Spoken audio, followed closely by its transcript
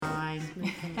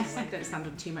move things away. Don't stand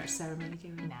on too much ceremony, do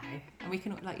we? No, and we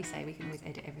can, like you say, we can always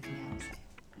edit everything else.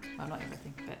 Well, not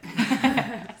everything, but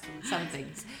some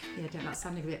things. Yeah, don't like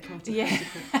sounding a bit party. Yeah.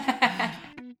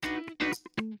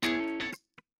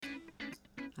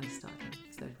 And start again.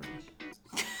 It's no rubbish.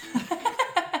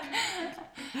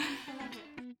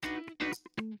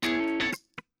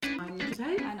 I'm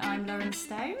Nicola. And I'm Lauren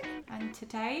Stone, and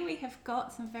today we have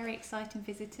got some very exciting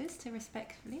visitors to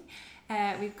Respectfully.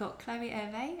 We've got Chloe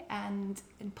Hervé and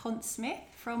Ponce Smith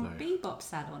from Hello. Bebop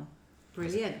Salon.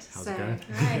 Brilliant. How's it going?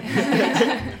 Right.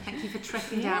 Thank you for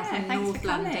trekking down from thanks North for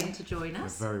coming. London to join You're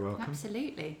us. very welcome.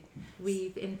 Absolutely.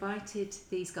 We've invited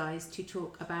these guys to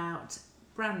talk about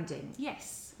branding.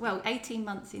 Yes. Well, 18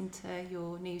 months into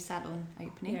your new salon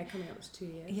opening. Yeah, coming up to 2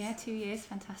 years. Yeah, 2 years,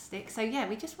 fantastic. So yeah,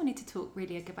 we just wanted to talk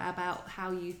really about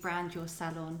how you brand your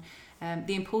salon,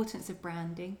 the importance of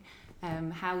branding,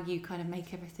 how you kind of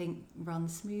make everything run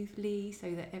smoothly so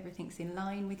that everything's in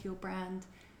line with your brand.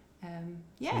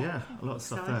 Yeah, a lot of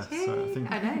stuff there. Exciting. So I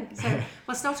think I know. So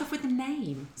we'll start off with the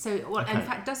name. So, well, in Okay.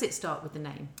 fact, does it start with the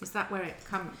name? Is that where it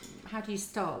comes? How do you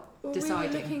start Well,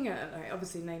 deciding? we were looking at, like,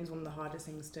 obviously name's one of the hardest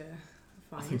things to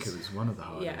I find. think it was one of the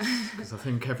hardest Yeah. because I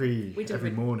think every We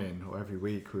did morning or every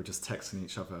week we were just texting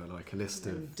each other like a list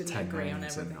And of didn't 10 agree on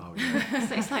names and everything.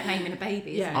 So it's like naming a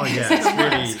baby, isn't Yeah. Oh, it? yeah, it's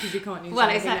really- Because you can't use Well,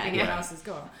 anything exactly, that anyone yeah. else has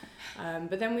got.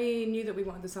 But then we knew that we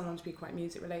wanted the salon to be quite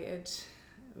music related.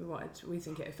 We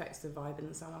think it affects the vibe in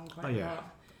the salon quite Oh, a yeah.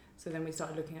 lot. So then we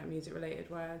started looking at music related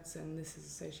words, and this is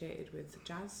associated with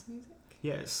jazz music.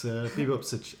 Yeah,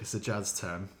 bebop's it's a jazz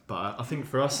term, but I think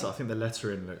for us, I think the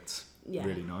lettering looked Yeah.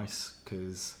 really nice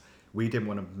because we didn't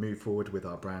want to move forward with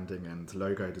our branding and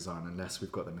logo design unless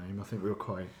we've got the name. I think we were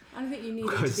quite. And I think you need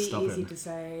it Quite to be stubborn. easy to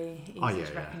say, easy Oh, yeah,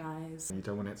 to yeah. recognise. You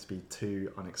don't want it to be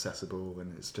too inaccessible,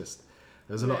 and it's just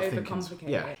there's a Not lot of thinking. overcomplicate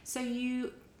Yeah, it. So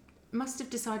you must have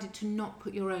decided to not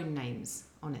put your own names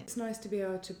on it. It's nice to be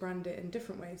able to brand it in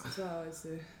different ways as well as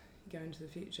you go into the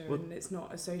future, Well- and it's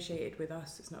not associated with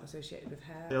us, it's not associated with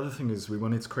hair. the other thing is we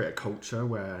wanted to create a culture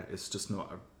where it's just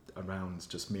not around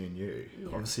just me and you. Yeah.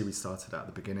 Obviously, we started at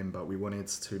the beginning, but we wanted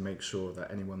to make sure that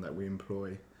anyone that we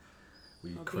employ,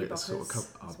 we Our create a sort of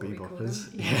beboppers our is what we call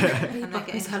beboppers. them. Yeah. I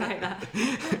like it. I like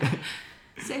that.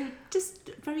 So just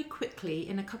very quickly,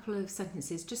 in a couple of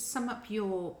sentences, just sum up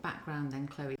your background then,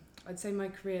 Chloe. I'd say my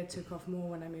career took off more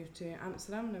when I moved to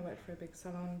Amsterdam, and I worked for a big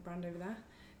salon brand over there.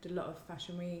 Did a lot of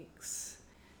fashion weeks,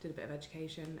 did a bit of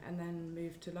education, and then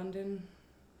moved to London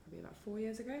probably about 4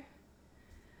 years ago.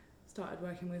 Started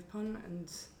working with Pon,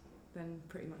 and then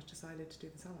pretty much decided to do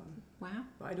the salon. Wow.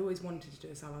 But I'd always wanted to do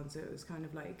a salon, so it was kind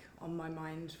of like on my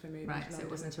mind for moving Right, to so it London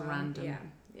wasn't as a well. random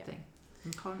yeah. thing.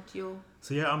 And Cont, you're...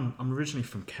 So yeah, I'm originally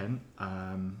from Kent.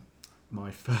 My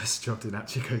first job didn't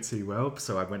actually go too well,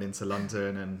 so I went into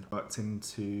London and worked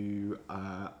into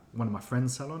one of my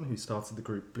friend's salon who started the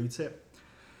group Blue Tip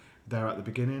there at the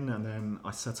beginning, and then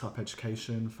I set up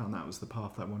education, found that was the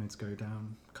path that I wanted to go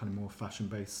down, kind of more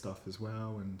fashion-based stuff as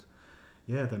well, and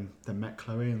yeah, then met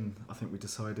Chloe, and I think we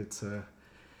decided to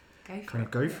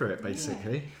go for it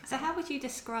basically. So how would you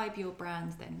describe your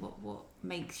brand then? What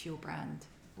makes your brand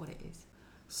what it is?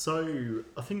 So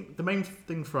I think the main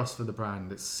thing for us for the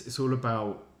brand, it's all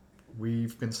about,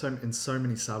 we've been in so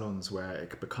many salons where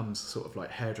it becomes sort of like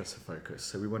hairdresser focus.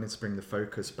 So we wanted to bring the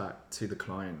focus back to the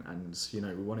client, and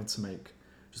we wanted to make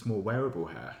just more wearable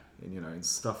hair, and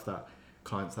stuff that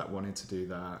clients that wanted to do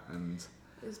that. And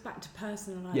It was back to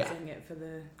personalising Yeah. it for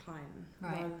the client,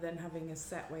 Right. rather than having a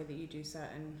set way that you do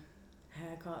certain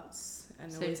haircuts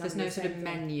and So always there's having no the sort same of thing.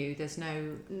 menu, there's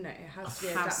no... No, it has to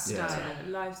be House adapted to style.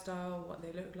 their lifestyle, what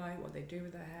they look like, what they do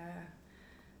with their hair.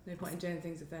 No point in doing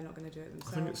things if they're not going to do it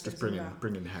themselves. I think it's just all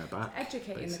bringing about hair back.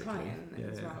 educating the basically. client Yeah,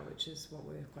 as yeah. well, which is what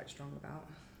we're quite strong about.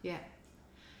 Yeah.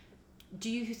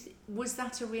 Was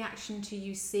that a reaction to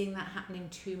you seeing that happening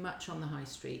too much on the high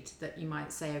street, that you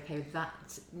might say, okay,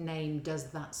 that name does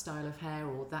that style of hair,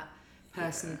 or that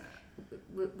person...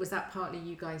 Was that partly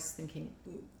you guys thinking,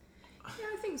 Yeah,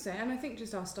 I think so, and I think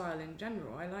just our style in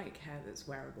general. I like hair that's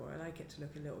wearable. I like it to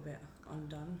look a little bit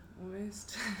undone,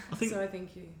 almost. I think So I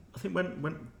think you. I think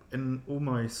when in all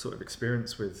my sort of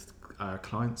experience with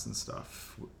clients and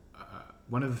stuff,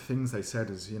 one of the things they said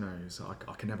is, so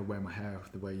I can never wear my hair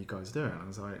the way you guys do it. And I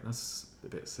was like, that's a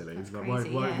bit silly. That's Like, crazy,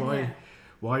 yeah. Yeah.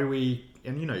 why are we?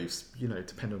 And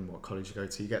depending on what college you go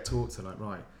to, you get taught to like,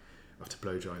 right, we have to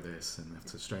blow dry this and we have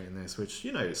to straighten this, which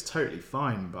is totally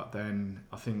fine. But then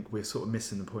I think we're sort of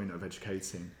missing the point of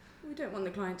educating. We don't want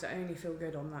the client to only feel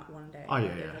good on that one day Oh, when yeah,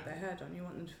 they've yeah. had their hair done. You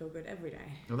want them to feel good every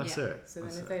day. Well, that's Yeah. it. So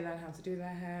That's then if it. they learn how to do their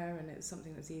hair and it's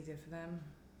something that's easier for them.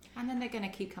 And then they're going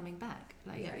to keep coming back.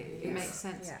 Like It makes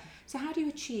sense. Yeah. So how do you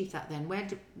achieve that then?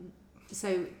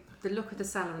 So the look of the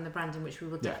salon and the branding, which we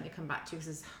will definitely come back to because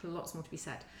there's lots more to be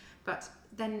said. But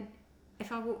then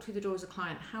if I walked through the door as a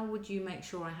client, how would you make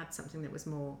sure I had something that was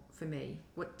more for me?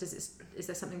 Is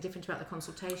there something different about the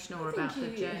consultation or about the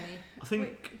journey? I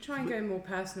think We try and go more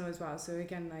personal as well. So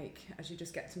again, like as you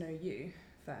just get to know you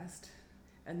first,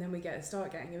 and then we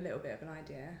start getting a little bit of an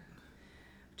idea,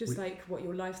 just like what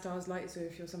your lifestyle's like. So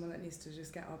if you're someone that needs to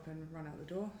just get up and run out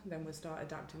the door, then we'll start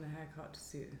adapting the haircut to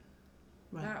suit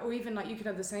that. Or even like you could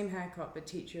have the same haircut but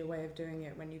teach you a way of doing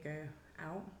it when you go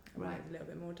out. And Right. get a little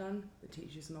bit more done. But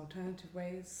teach you some alternative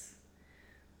ways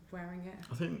of wearing it.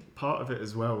 I think part of it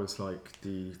as well is like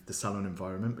the salon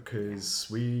environment, because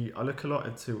I look a lot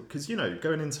into, because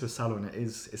going into a salon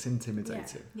it's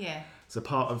intimidating. Yeah. So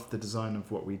part of the design of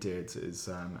what we did is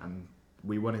and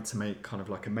we wanted to make kind of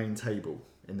like a main table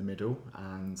in the middle,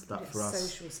 and that for us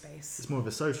social space. it's more of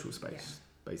a social space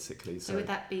basically. So would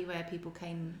that be where people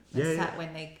came Yeah, and sat yeah.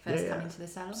 when they first Yeah, come yeah. into the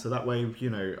salon? So that way,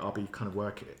 I'll be kind of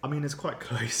working. I mean, it's quite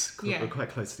close. Yeah. We're quite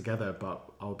close together, but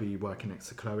I'll be working next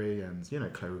to Chloe, and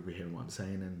Chloe will be hearing what I'm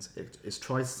saying, and it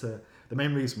tries to. The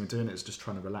main reason we're doing it is just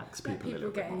trying to relax Let people a little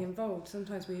people bit getting more. involved.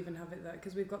 Sometimes we even have it there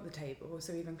because we've got the table,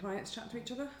 so even clients chat to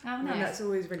each other. Oh, And nice. that's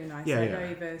always really nice. Yeah, They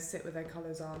yeah. either sit with their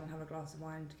colours on and have a glass of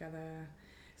wine together.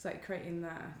 It's like creating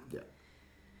that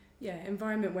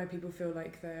environment where people feel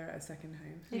like they're at a second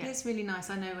home. It Yeah. is really nice.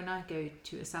 I know when I go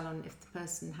to a salon, if the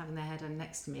person having their hair done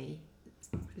next to me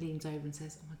leans over and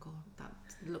says, "Oh my god,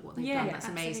 look what they've Yeah, done, yeah, that's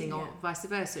amazing," or absolutely, vice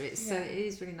versa. So Yeah. it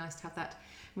is really nice to have that.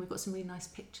 And we've got some really nice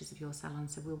pictures of your salon,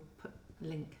 so we'll put a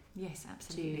link Yes, to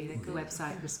absolutely. They're the gorgeous.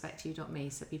 website respectyou.me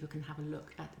so people can have a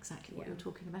look at exactly what Yeah. you're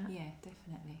talking about. Yeah,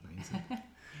 definitely. Amazing.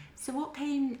 So what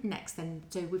came next then?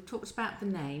 So we've talked about the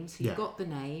name. So you Yeah. got the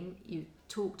name. You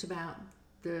talked about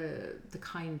the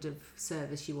kind of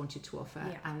service you wanted to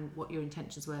offer and what your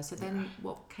intentions were. So then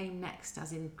what came next,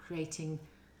 as in creating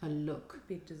a look?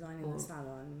 Be designing Or- the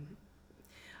salon.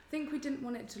 I think we didn't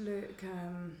want it to look.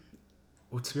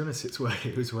 Well, to be honest,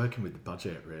 it was working with the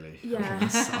budget, really. Yeah. I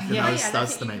think and I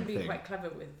that's think the you main can be thing. quite clever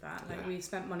with that. Like Yeah. we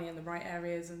spent money in the right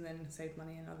areas and then saved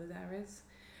money in other areas.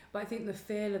 But I think the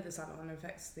feel of the salon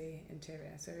affects the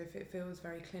interior. So if it feels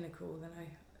very clinical, then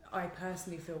I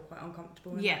personally feel quite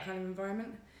uncomfortable in that kind of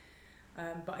environment.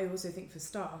 But I also think for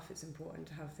staff, it's important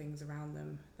to have things around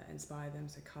them that inspire them.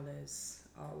 So colours,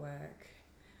 artwork.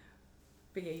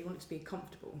 But yeah, you want it to be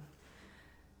comfortable.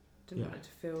 Didn't want it to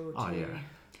feel too... Oh, yeah.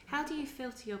 How do you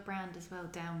filter your brand as well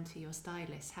down to your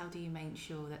stylists? How do you make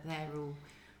sure that they're all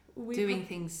We doing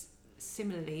things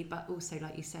similarly, but also,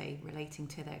 like you say, relating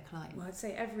to their client? Well, I'd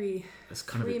say every It's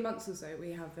kind 3 of months or so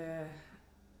we have a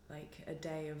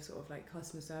day of sort of like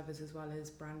customer service as well as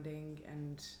branding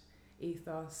and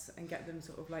ethos, and get them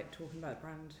sort of like talking about the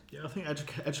brand. I think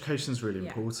education is really Yeah.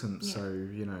 important. Yeah. So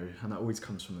and that always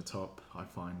comes from the top, I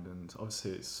find. And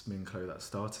obviously, it's me and Chloe that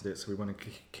started it, so we want to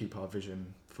keep our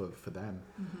vision for them.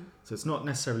 Mm-hmm. So it's not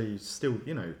necessarily still,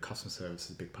 customer service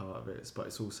is a big part of it, but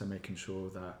it's also making sure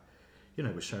that,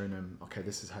 we're showing them, okay,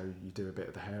 this is how you do a bit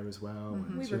of the hair as well. Mhm.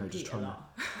 And, We just repeat a trying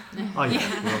lot. Oh,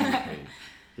 yeah. we all repeat.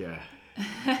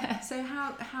 Yeah. So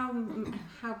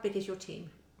how big is your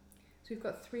team? So we've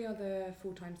got 3 other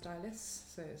full-time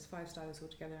stylists, so it's 5 stylists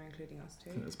altogether, including us I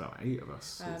think 2. there's about 8 of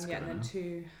us. And altogether then now.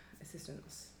 2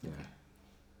 assistants. Yeah.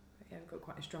 But yeah, we've got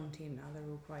quite a strong team now. They're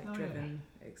all quite Oh, driven,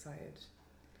 excited.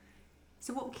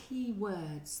 So what key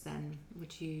words then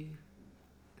would you,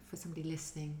 for somebody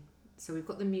listening? So we've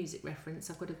got the music reference.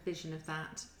 I've got a vision of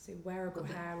that. So wearable Got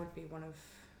the- hair would be one of...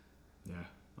 Yeah,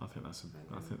 I think that's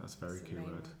a very the key main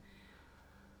word. one.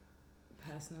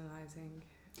 Personalising.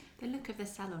 The look of the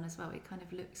salon as well, it kind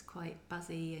of looks quite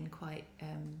buzzy and quite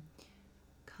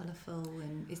colourful.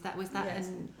 And was that Yes.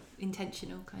 an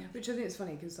intentional kind of? Which I think is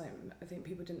funny because I think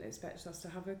people didn't expect us to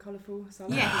have a colourful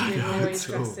salon. Yeah. We were Not always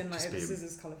at all. dressed in like, Just oh, this being-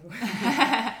 is colourful.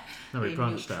 No, we Being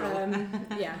branched neutral.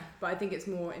 out. Yeah, but I think it's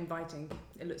more inviting.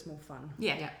 It looks more fun.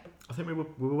 Yeah. I think we were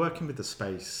working with the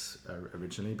space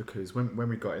originally, because when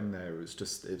we got in there, it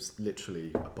was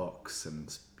literally a box,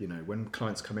 and when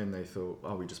clients come in, they thought,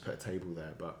 oh, we just put a table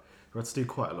there, but we had to do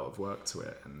quite a lot of work to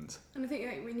it, and And I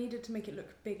think we needed to make it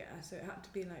look bigger, so it had to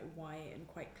be like white and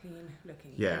quite clean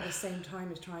looking. Yeah. At the same time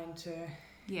as trying to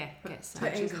Yeah, get some.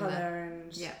 put in Touches in colour there.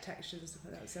 and Yeah. textures and stuff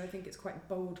like that. So I think it's quite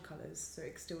bold colours, so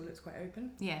it still looks quite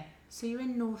open. Yeah. So you're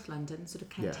in North London, sort of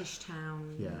Kentish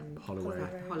town, Yeah, and Holloway.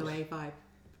 Road. Holloway vibe,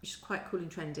 which is quite cool and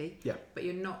trendy. Yeah. But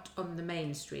you're not on the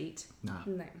main street. nah.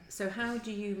 No, So how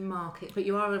do you market? But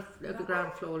you are at the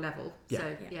ground floor level. Yeah. So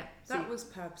Yeah. yeah. So that was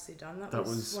purposely done. That That was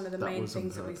was- one of the that main was on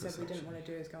things that we purpose, said we didn't actually. want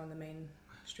to do is go on the main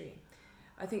street.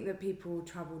 I think that people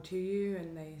travel to you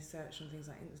and they search on things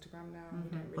like Instagram now. And you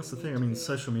don't really That's the need thing. to I mean, be-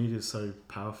 social media is so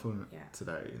powerful Yeah.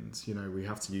 today, and we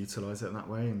have to utilise it in that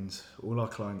way. And all our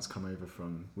clients come over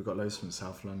from. We've got loads from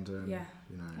South London. Yeah.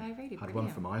 Oh, really Had brilliant. one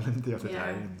from Ireland the other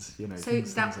Yeah. day, and So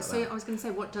things that, like so that. I was going to say,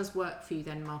 what does work for you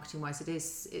then, marketing wise?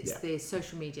 It's Yeah. the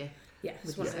social media. Yeah,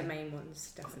 it's Would one you of the say? main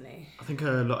ones, definitely. I think a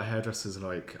lot of hairdressers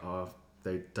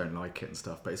they don't like it and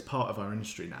stuff, but it's part of our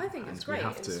industry now. I think and it's we great.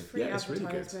 have It's to. free It's really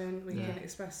good. advertisement. We Yeah. can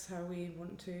express how we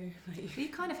want to. Like, You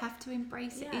kind of have to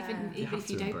embrace it, Yeah. even You have if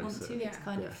you to don't embrace want to. it. It's Yeah.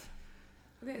 kind Yeah. of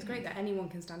I think it's great that anyone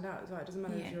can stand out as well. It doesn't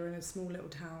matter Yeah. if you're in a small little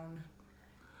town.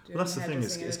 Well, that's the thing.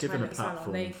 hairdressing It's in given a tiny salon,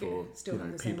 platform they for still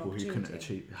have the same people who couldn't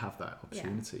opportunity. have that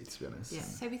opportunity. To be honest. Yeah.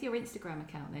 So with your Instagram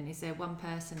account then, is there one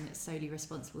person that's solely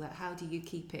responsible? How do you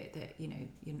keep it that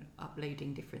you're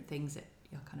uploading different things that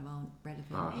kind of aren't relevant?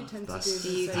 Ah, You tend to that's-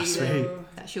 do the that's social,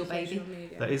 That's your social baby.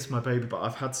 media. That is my baby, but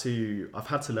I've had to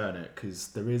learn it because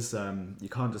there is you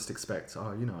can't just expect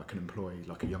I can employ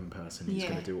like a young person who's Yeah.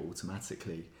 going to do it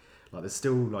automatically. Like there's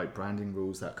still like branding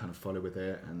rules that kind of follow with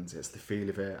it, and it's the feel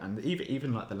of it, and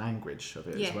even like the language of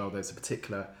it Yeah. as well. There's a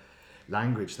particular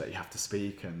language that you have to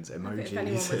speak and I think emojis. if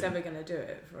anyone was and- ever going to do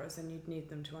it for us, then you'd need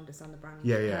them to understand the brand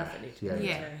Yeah, perfectly to yeah. be able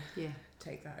Yeah. to Yeah.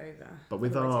 take that over. But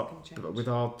with Otherwise it can change. with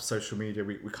our social media,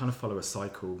 we kind of follow a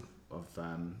cycle of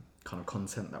kind of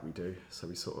content that we do. So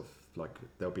we sort of like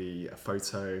there'll be a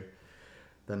photo,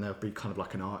 then there'll be kind of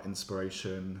like an art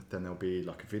inspiration, then there'll be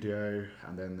like a video,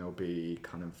 and then there'll be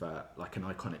kind of like an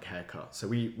iconic haircut. So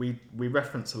we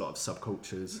reference a lot of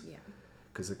subcultures Yeah.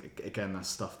 because again that's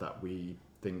stuff that we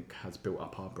think has built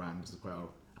up our brand as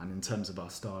well, and in terms of our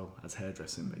style as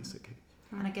hairdressing basically.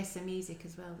 And I guess the music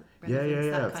as well. Yeah, relevance,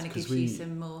 yeah, That kind of 'cause gives you we-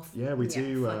 some more. Yeah, we Yeah,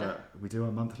 do. fodder. We do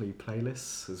our monthly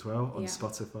playlists as well on Yeah.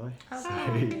 Spotify. Oh,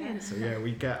 so, brilliant. so yeah,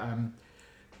 we get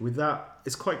with that.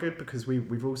 It's quite good because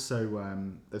we've also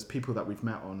there's people that we've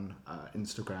met on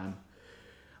Instagram.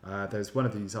 There's one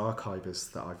of these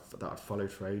archivists that I've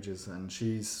followed for ages, and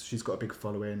she's got a big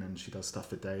following, and she does stuff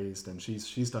for Dazed, and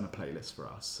she's done a playlist for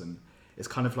us, and it's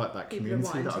kind of like that People are community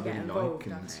wanting that I to get really involved,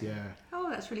 like, aren't and they? yeah. Oh,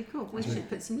 that's really cool. We Yeah. should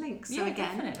put some links. So Yeah,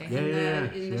 again, definitely.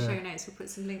 in the Yeah. show notes, we'll put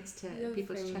some links to The other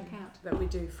people to thing check out. that we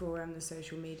do for the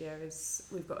social media is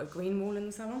we've got a green wall in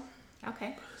the salon.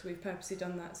 Okay. So we've purposely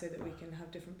done that so that we can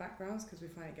have different backgrounds because we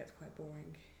find it gets quite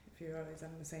boring if you're always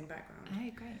having the same background.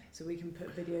 Oh, great. So we can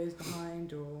put videos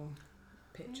behind or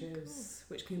pictures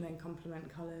which can then complement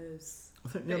colours. I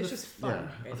think But it's just fun, Yeah, I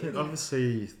really, think isn't it?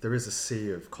 obviously there is a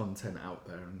sea of content out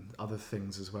there and other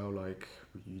things as well. Like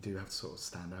you do have to sort of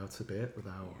stand out a bit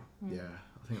without. Yeah. Yeah,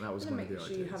 I think that was And one it of the makes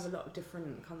ideas. you have a lot of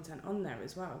different content on there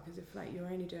as well because if like you're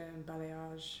only doing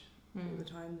balayage all the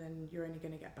time, then you're only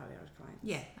going to get balayage clients.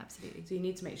 Yeah, absolutely. So you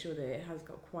need to make sure that it has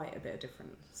got quite a bit of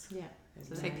difference. Yeah.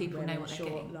 Isn't So it? people know Whether what they're short,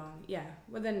 getting. long. Yeah.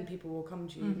 Well, then people will come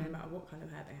to you no Mhm. matter what kind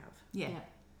of hair they have. Yeah.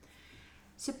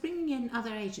 So bringing in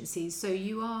other agencies, so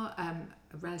you are a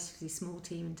relatively small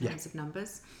team in terms of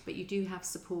numbers, but you do have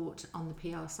support on the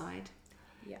PR side.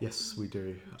 Yeah. Yes, we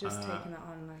do. Just taken that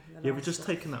on like in the yeah, last we've just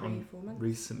taken that 3, on 4 months.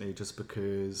 recently just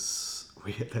because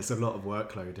there's a lot of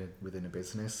workload within a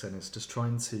business, and it's just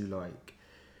trying to like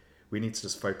we need to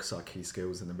just focus our key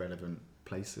skills in the relevant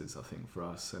places, I think, for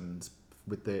us. And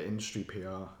with the industry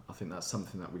PR, I think that's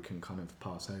something that we can kind of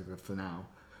pass over for now.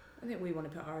 I think we want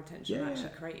to put our attention on Yeah. actually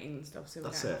creating stuff so we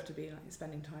That's don't it. have to be like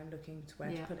spending time looking to where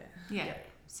Yeah. to put it. Yeah.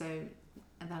 So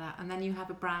and then you have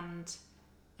a brand.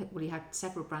 Well, you had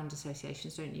several brand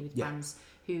associations, don't you, with Yeah. brands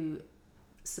who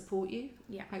support you,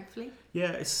 Yeah. hopefully.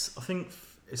 Yeah, I think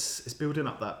it's building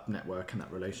up that network and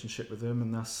that relationship with them,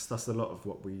 and that's a lot of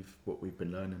what we've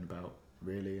been learning about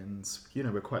really. And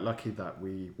we're quite lucky that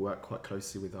we work quite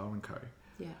closely with R&Co.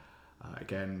 Yeah.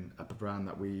 Again, a brand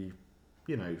that we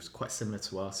is quite similar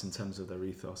to us in terms of their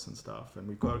ethos and stuff, and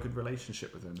we've got a good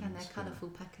relationship with them. And their colourful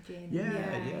packaging.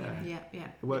 Yeah. Yeah.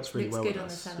 It works really looks well good with on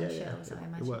the us. salon shelves, I It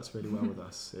imagine. works really well with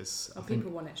us. It's I And think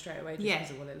people want it straight away just Yeah.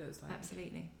 because of what it looks like.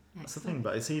 Absolutely. that's the thing,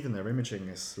 but it's even their imaging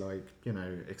is like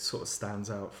it sort of stands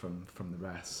out from the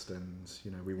rest, and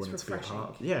we want it to be a part.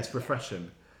 refreshing. Yeah, it's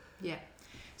refreshing. Yeah.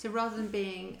 So rather than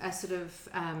being a sort of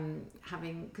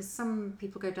having, because some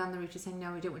people go down the route of saying,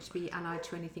 no, we don't want to be allied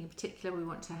to anything in particular, we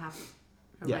want to have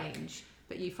a Yeah. range,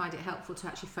 but you find it helpful to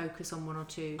actually focus on one or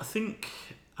two. I think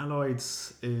allied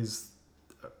is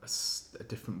a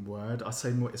different word. I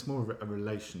say it's more a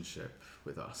relationship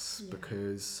with us Yeah.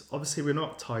 because obviously we're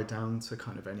not tied down to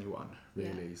kind of anyone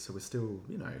really. So we're still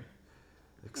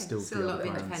still the a lot other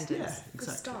of brands. independence. Yeah, For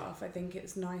exactly. staff, I think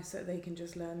it's nice that they can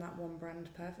just learn that one brand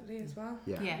perfectly as well.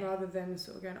 Yeah. Yeah. Rather than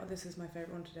sort of going, oh, this is my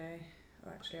favourite one today.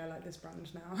 Or actually, I like this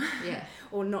brand now. Yeah.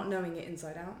 Or not knowing it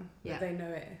inside out. Yeah. But they know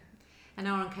it. And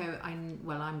R&Co,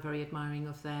 I'm very admiring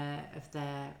of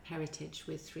their heritage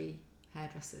with 3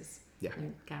 hairdressers. Yeah.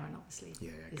 And Garen obviously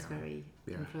is Garen. very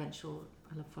influential.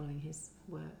 I love following his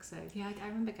work. So Yeah, I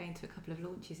remember going to a couple of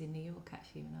launches in New York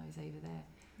actually when I was over there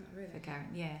Oh, really? for Garen.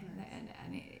 Yeah,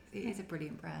 and it is a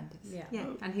brilliant brand. It's, Yeah.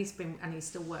 and he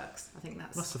still works. I think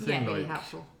that's the thing, really like,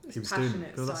 helpful. It's He was doing.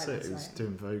 passionate Well, that's it. stylist, He was right?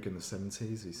 doing Vogue in the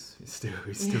 70s. He's still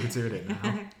doing it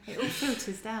now. it all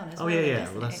filters down as Oh, well. yeah.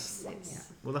 doesn't Well, it? that's-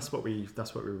 It's- Well, that's what we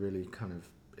really kind of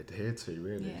adhere to,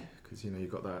 really, Yeah. because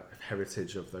you've got that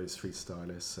heritage of those 3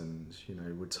 stylists, and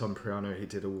with Tom Priano,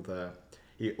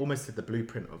 he almost did the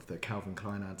blueprint of the Calvin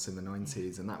Klein ads in the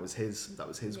 90s, and that was his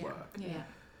Yeah. work. Yeah.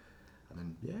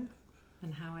 And then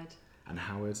And Howard. and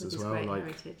Howard's With as his well, great like.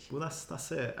 heritage. Well,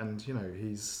 that's it, and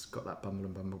he's got that Bumble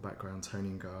and Bumble background,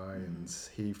 toning guy, and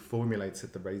he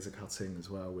formulated the razor cutting as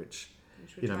well, which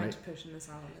Which we're trying mate- to push in the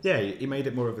salon. as yeah, well. he made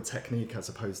it more of a technique as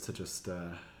opposed to just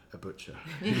a butcher,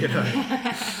 you know.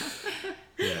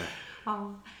 Yeah.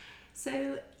 Oh,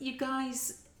 so you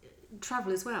guys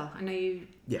travel as well. I know you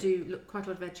Yeah. do look quite a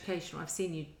lot of education. I've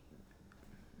seen you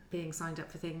being signed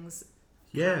up for things.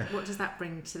 Yeah. What does that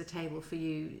bring to the table for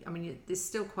you? I mean, there's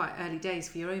still quite early days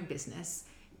for your own business.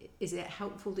 Is it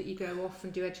helpful that you go off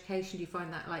and do education? Do you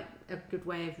find that like a good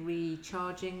way of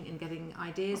recharging and getting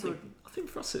ideas? I think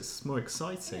for us it's more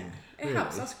exciting. Yeah. It really.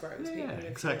 helps us grow as Yeah, people. if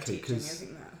you're exactly, teaching, 'cause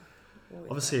isn't that always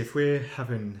Obviously, best? if we're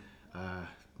having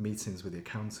meetings with the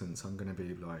accountants, I'm going to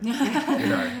be like, you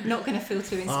know, not going to feel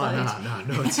too oh, inspired.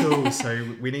 no, not at all.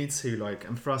 So we need to like,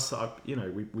 and for us,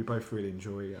 we both really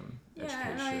enjoy education.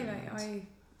 and I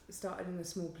started in a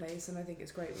small place, and I think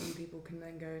it's great when people can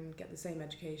then go and get the same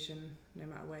education no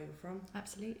matter where you're from.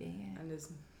 Absolutely, yeah. And there's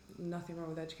nothing wrong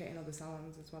with educating other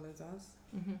salons as well as us.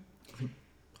 Mm-hmm.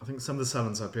 I think some of the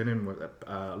salons I've been in,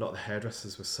 a lot of the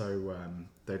hairdressers were so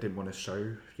they didn't want to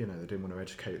show, they didn't want to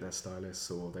educate their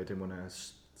stylists, or they didn't want to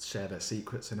share their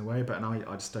secrets in a way. But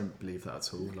I just don't believe that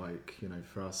at all. Like,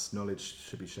 for us, knowledge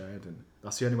should be shared, and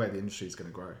that's the only way the industry is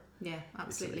going to grow. Yeah,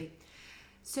 absolutely.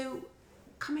 So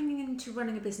coming into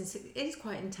running a business, it is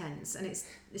quite intense, and it's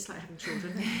like having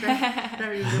children.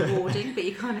 Very, very rewarding, but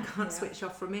you kind of can't switch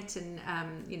off from it, and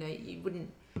you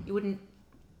wouldn't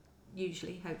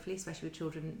usually, hopefully, especially with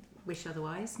children, wish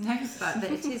otherwise. No. But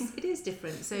it is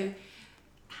different. So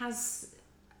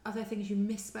are there things you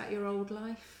miss about your old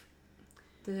life?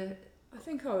 I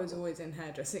think I was always in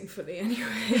hairdressing fully anyway.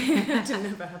 I didn't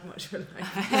ever have much of a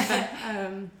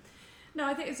life. No,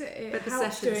 I think it But the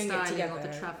helps session doing it styling together. or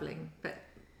the travelling,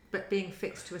 but being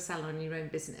fixed to a salon in your own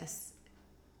business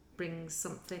brings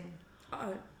something.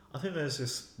 Oh, I think there's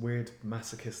this weird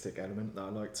masochistic element that I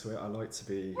like to it. I like to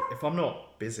be, if I'm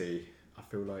not busy, I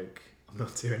feel like I'm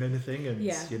not doing anything, and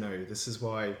this is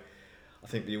why I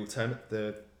think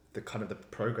the kind of the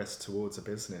progress towards a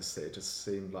business, it just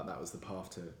seemed like that was the path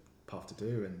to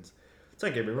do. And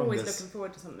don't get me wrong, always looking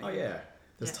forward to something. Oh yeah,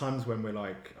 there's times when we're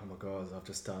like, oh my god, I've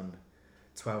just done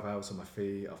 12 hours on my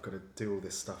feet, I've got to do all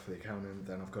this stuff for the accountant,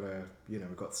 then I've got to,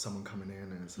 we've got someone coming in,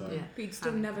 and it's like, But you'd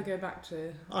still never go back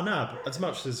to. oh no, but as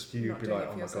much as you'd Not be doing like, it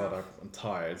oh for my yourself. god, I'm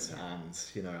tired,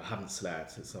 and I haven't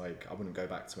slept, it's like I wouldn't go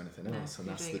back to anything No, else. And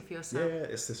you're that's doing it for yourself. yeah,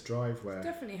 it's this drive where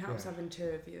Definitely helps yeah. having 2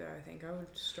 of you though. I think I would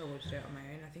struggle to do it on my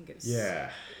own. I think it's yeah,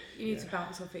 you need to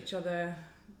bounce off each other.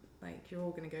 Like, you're all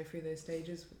going to go through those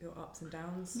stages with your ups and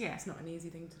downs. Yeah. It's not an easy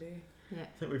thing to do. Yeah. I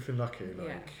think we've been lucky,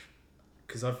 like,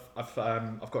 because I've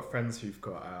got friends who've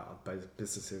got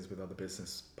businesses with other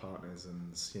business partners,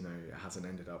 and it hasn't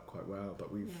ended up quite well,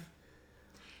 but we've. Yeah.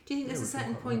 Do you think there's a we've done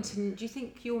certain quite point in? Do you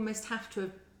think you almost have to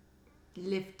have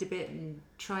lived a bit and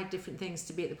tried different things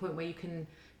to be at the point where you can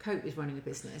cope with running a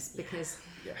business? Because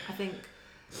Yeah. I think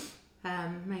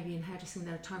maybe in hairdressing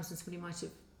there are times when somebody might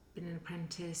have been an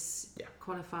apprentice,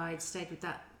 qualified, stayed with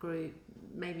that group,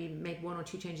 maybe made 1 or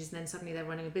 2 changes, and then suddenly they're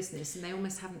running a business, and they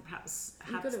almost haven't perhaps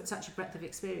had such a breadth of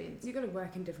experience. You've got to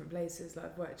work in different places. Like,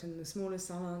 I've worked in the smallest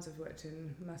salons, I've worked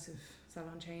in massive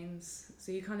salon chains.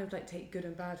 So you kind of like take good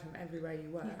and bad from everywhere you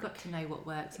work. You've got to know what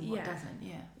works and what doesn't,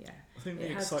 yeah. Yeah. I think It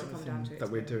the has to exciting come down thing to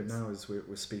that we're doing experience. now is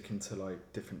we're speaking to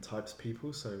like different types of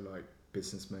people, so like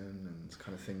businessmen and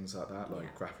kind of things like that,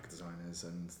 like graphic designers,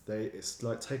 and it's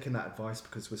like taking that advice,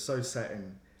 because we're so set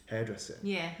in hairdressing,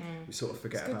 Yeah. we sort of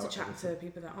forget It's good about to chat everything. to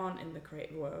people that aren't in the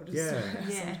creative world. Yeah.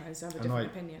 Sometimes to have a And different like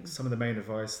opinion. some of the main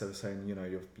advice they were saying,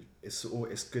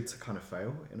 it's good to kind of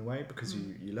fail in a way, because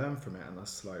you learn from it, and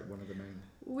that's like one of the main.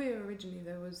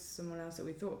 There was someone else that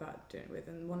we thought about doing it with,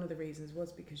 and one of the reasons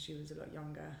was because she was a lot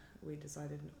younger. We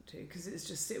decided not to, because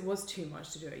it was too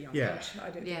much to do at a young age. I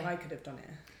don't think I could have done it.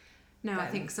 No, I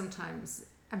Then. think sometimes,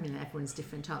 everyone's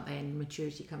different, aren't they? And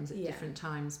maturity comes at different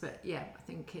times. But yeah, I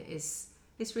think it's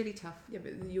It's really tough. Yeah,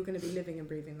 but you're going to be living and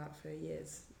breathing that for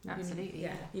years. Absolutely,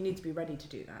 yeah. You need to be ready to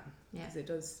do that Yeah. because it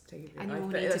does take a bit. And you life, all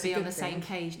but need to that's a be on good the same thing.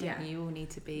 page, don't Yeah. you? You all need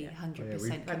to be Yeah.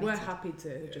 100% Like, we're committed. happy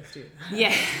to just do that.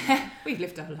 Yeah, we've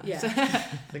lived our lives. Yeah. I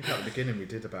think at the beginning we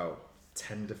did about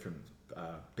 10 different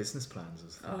business plans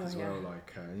as well.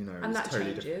 Like you know, And it's that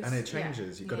totally changes. different, and it Yeah.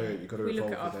 changes. You got to If we evolve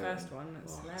look at our with it. first one,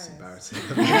 it's It's hilarious.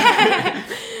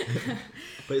 embarrassing.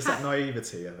 But it's that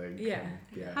naivety, I think. Yeah.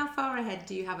 Yeah. How far ahead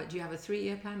do you have it? Do you have a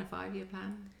 3-year plan, a 5-year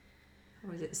plan?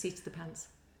 Or is it the seat of the pants?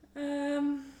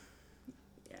 Yeah,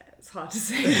 it's hard to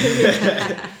say.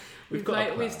 We've got a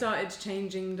plan. we've started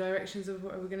changing directions of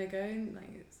where we're going to go,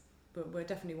 but we're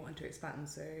definitely wanting to expand.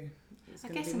 So it's I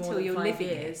going to guess be more until than you're 5 living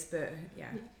years. But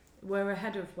yeah, we're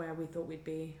ahead of where we thought we'd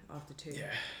be after 2.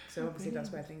 Yeah. So obviously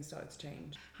that's where things started to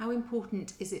change. How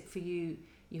important is it for you?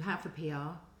 You have a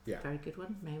PR. Yeah. Very good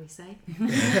one, may we say.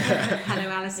 Hello,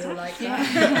 Alistair. You'll like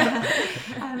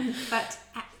But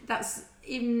that's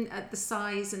even at the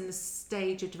size and the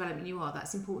stage of development you are,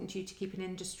 that's important to you to keep an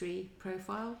industry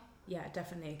profile. Yeah,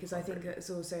 definitely, because I think that's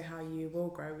also how you will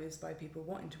grow is by people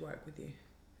wanting to work with you.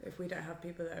 If we don't have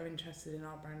people that are interested in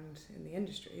our brand in the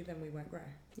industry, then we won't grow.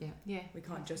 Yeah. We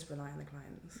can't just rely on the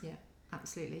clients. Yeah,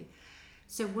 absolutely.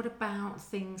 So what about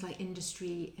things like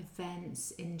industry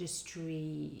events,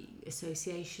 industry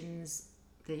associations,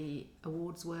 the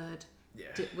awards word? Yeah.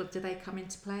 Do they come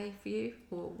into play for you,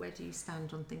 or where do you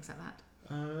stand on things like that?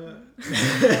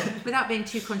 Without being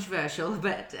too controversial,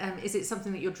 but is it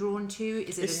something that you're drawn to?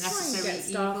 Is it a Try and necessary get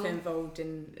staff evil? involved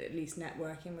in at least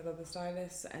networking with other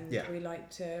stylists, and Yeah.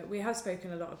 we have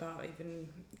spoken a lot about even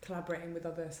collaborating with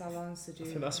other salons to do. I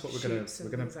think that's what we're shoots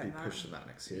gonna and be things like that. pushing that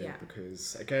next year, Yeah.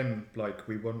 because again, like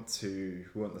we want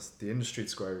the industry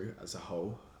to grow as a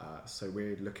whole. So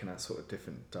we're looking at sort of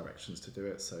different directions to do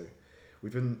it. So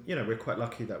we've been, we're quite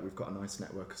lucky that we've got a nice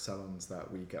network of salons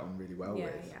that we get on really well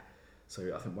with. Yeah.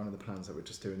 So I think one of the plans that we're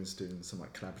just doing is doing some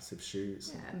like collaborative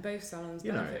shoots. Yeah, and both salons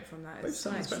You know, benefit from that. both It's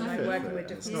salons nice, benefit working from with it.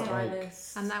 different It's not like-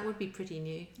 stylists. And that would be pretty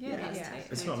new. Yeah.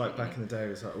 It's not like back in the day. It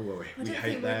was like, oh, well, I we don't hate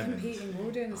think we're them. and competing. We're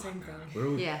all doing the same thing. We're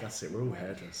all Yeah. That's it. We're all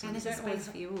hairdressers. And there's a don't always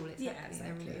space for you all. Exactly. Yeah, They're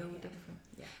exactly. really all Yeah. different.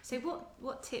 Yeah. So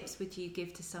what tips would you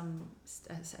give to some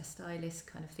a stylist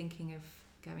kind of thinking of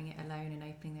going it alone and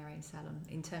opening their own salon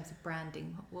in terms of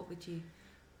branding? What would you?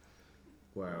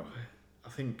 Well, I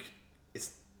think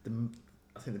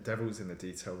the devil's in the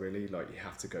detail, really. Like you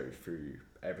have to go through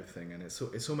everything, and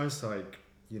it's almost like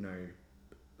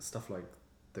stuff like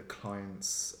the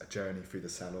client's journey through the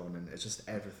salon, and it's just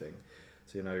everything.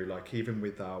 So like even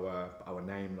with our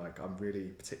name, like I'm really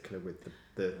particular with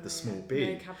the small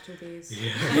B. No capital B's.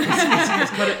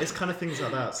 Yeah, it's kind of things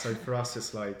like that. So for us,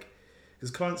 it's like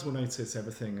because clients will notice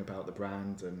everything about the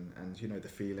brand and the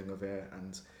feeling of it,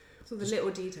 and It's all the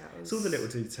little details. it's all the little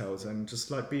details, and just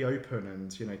like be open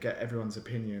and get everyone's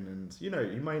opinion, and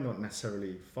you may not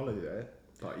necessarily follow it,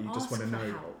 but you just want to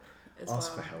know.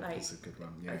 Ask for help Like, is a good one.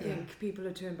 Yeah. I think people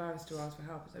are too embarrassed to ask for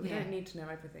help. So we Yeah. don't need to know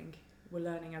everything. We're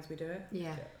learning as we do it.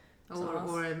 Yeah. So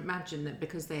Or imagine that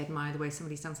because they admire the way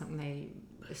somebody's done something, they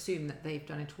assume that they've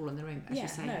done it all on their own. But as you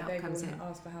say, no, help they comes will in.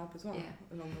 ask for help as well Yeah.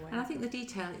 along the way. And I think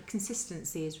the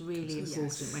consistency is really Yes.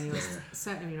 important when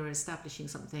certainly when you're establishing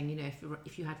something.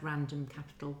 If you had random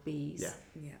capital B's,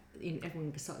 Yeah. yeah.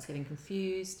 Everyone starts getting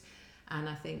confused. And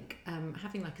I think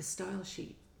having like a style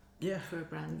sheet for a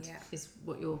brand is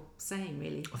what you're saying,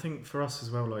 really. I think for us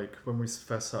as well, like when we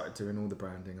first started doing all the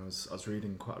branding, I was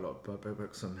reading quite a lot of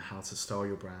books on how to style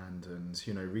your brand, and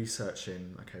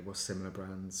researching what's similar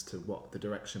brands to what the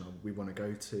direction we want to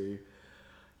go to,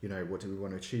 what do we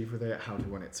want to achieve with it, how do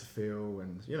we want it to feel,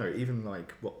 and even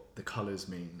like what the colours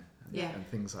mean and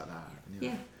things like that. And,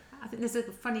 Yeah. I think there's a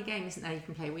funny game, isn't there, you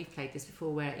can play. We've played this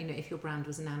before where, if your brand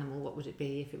was an animal, what would it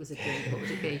be? If it was a drink, what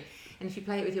would it be? And if you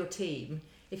play it with your team,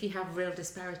 if you have real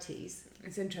disparities,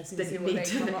 It's interesting to then see you what they need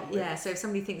to come up with. Yeah, so if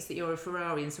somebody thinks that you're a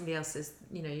Ferrari and somebody else says,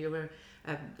 you're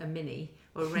a Mini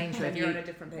or a Range Rover, Then you're on a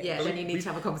different page. then you need to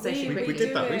have a conversation. we with did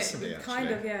you. that do it recently, kind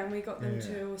actually. of, yeah, and we got them Yeah.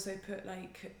 to also put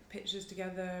like pictures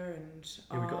together and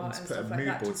Yeah, we got them art to and put a stuff like mood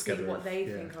that to board see together what of- they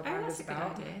yeah. think our Oh, brand that's is a good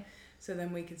about. idea. So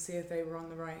then we could see if they were on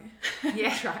the right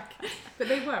Yeah. track. But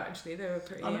they were actually. They were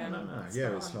pretty. No. spot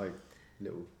Yeah, it's on. like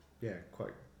little,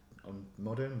 quite on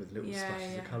modern with little Yeah,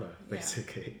 splashes yeah. of colour, Yeah.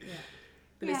 basically. Yeah.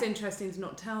 But it's interesting to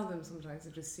not tell them sometimes, to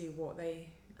just see what they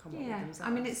come up with themselves. I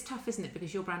mean, it's tough, isn't it?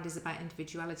 Because your brand is about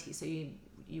individuality, so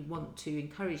you want to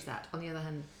encourage that. On the other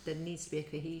hand, there needs to be a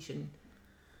cohesion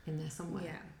in there somewhere.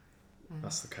 Yeah.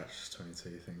 That's the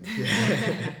catch-22 thing.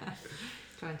 Yeah.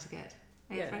 Trying to get.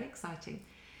 It's Yeah. very exciting.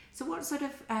 So what sort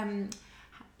of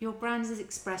your brand is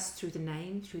expressed through the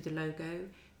name, through the logo,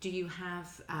 do you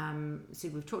have, so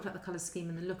we've talked about the colour scheme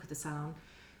and the look of the salon,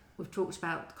 we've talked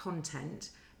about content,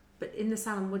 but in the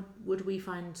salon would we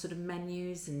find sort of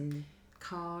menus and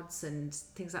cards and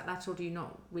things like that, or do you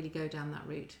not really go down that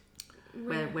route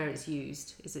where it's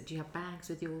used? Do you have bags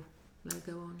with your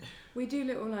logo on? We do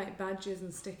little like badges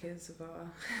and stickers of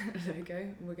our logo.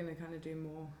 We're going to kind of do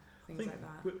more things like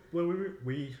that.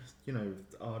 We you know,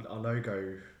 our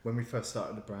logo, when we first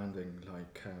started the branding,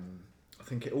 like I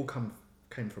think it all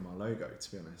came from our logo,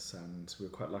 to be honest, and we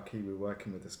were quite lucky. We were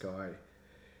working with this guy,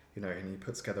 you know, and he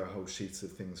put together a whole sheet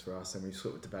of things for us, and we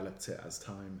sort of developed it as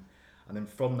time. And then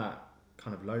from that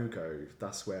kind of logo,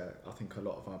 that's where I think a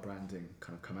lot of our branding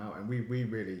kind of come out, and we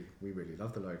really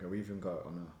love the logo. We even got it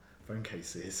on our phone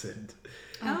cases and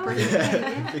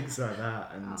things like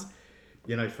that. And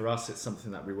you know, for us, it's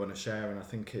something that we want to share, and I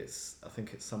think it's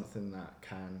something that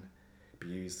can be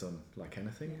used on like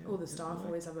anything. All the staff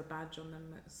always have a badge on them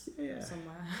that's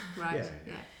somewhere. Right.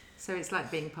 Yeah. So it's like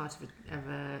being part of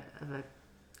a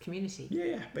community.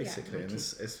 Yeah, basically. And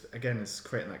it's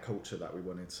creating that culture that we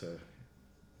wanted to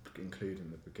include in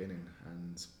the beginning,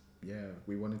 and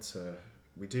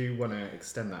we do want to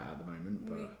extend that at the moment,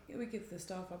 but we give the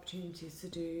staff opportunities to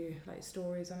do like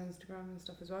stories on Instagram and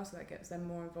stuff as well, so that gets them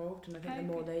more involved, and I think the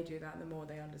more they do that, the more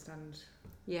they understand.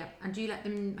 Yeah. And do you let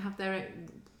them have their own?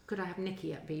 Could I have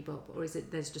Nikki at Bebop, or is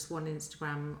it there's just one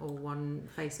Instagram or one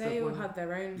Facebook? They all have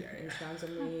their own Instagrams,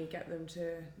 and we get them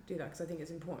to do that because I think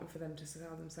it's important for them to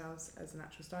sell themselves as an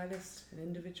actual stylist, an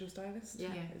individual stylist,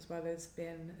 as well as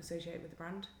being associated with the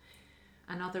brand.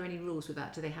 And are there any rules with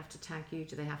that? Do they have to tag you?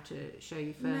 Do they have to show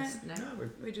you first? No.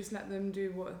 We just let them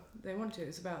do what they want to.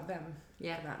 It's about them.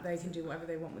 Yeah. For that. They can do whatever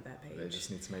they want with their page. They just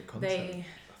need to make content. I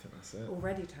think that's it.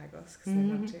 Already tag us because they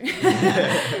want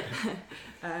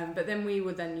to. But then we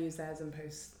would then use theirs and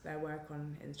post their work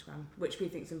on Instagram, which we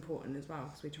think is important as well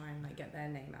because we try and like get their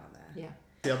name out there. Yeah.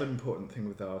 The other important thing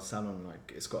with our salon,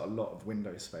 like it's got a lot of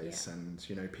window space, and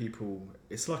you know, people,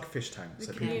 it's like a fish tank, the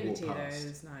so people walk community though past.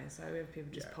 is nice. So we have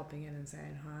people just popping in and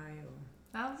saying hi,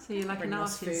 or so you're like an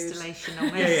art installation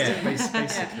almost.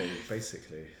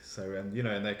 Basically. So you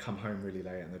know, and they come home really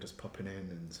late and they're just popping in,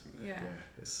 and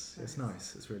it's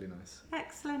nice. It's really nice.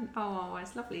 Excellent. Oh,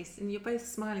 it's lovely, and you're both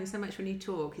smiling so much when you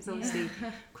talk. It's obviously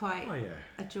quite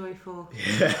a joyful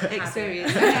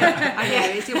experience. I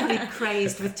know it's you're probably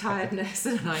crazed with tiredness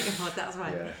and like, oh, that's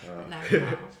right.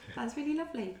 No, that's really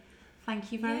lovely.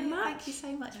 Thank you very much. Thank you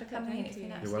so much for coming in. It's been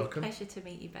an absolute pleasure to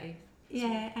meet you both.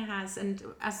 Yeah, it has. And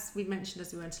as we mentioned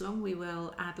as we went along, we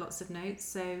will add lots of notes.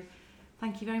 So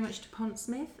thank you very much to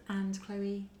Pontsmith and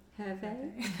Chloe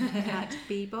Hervé at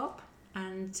Bebop.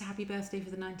 And happy birthday for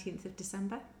the 19th of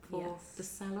December for the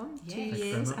salon. 2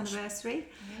 years anniversary.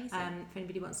 If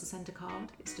anybody wants to send a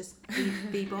card, it's just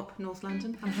Bebop, North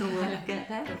London. I'm sure we'll get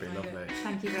there. That'd be lovely.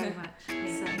 Thank you very much.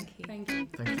 Thank you.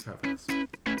 Thank you for having us.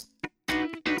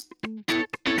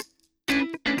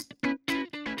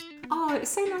 Oh, it was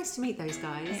so nice to meet those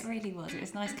guys. It really was. It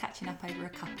was nice catching up over a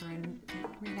cuppa and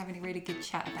really having a really good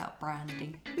chat about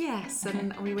branding. Yes,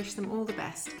 and we wish them all the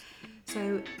best.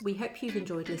 So we hope you've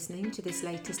enjoyed listening to this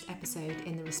latest episode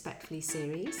in the Respectfully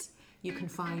series. You can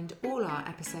find all our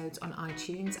episodes on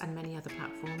iTunes and many other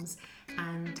platforms,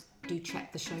 and do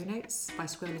check the show notes by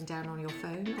scrolling down on your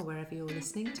phone or wherever you're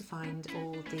listening to find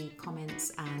all the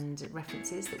comments and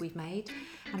references that we've made.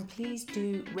 And please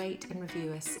do rate and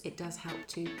review us. It does help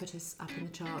to put us up in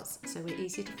the charts so we're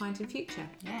easier to find in future.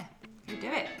 Yeah, go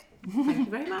do it. Thank you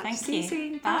very much. Thank See you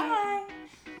soon. Bye.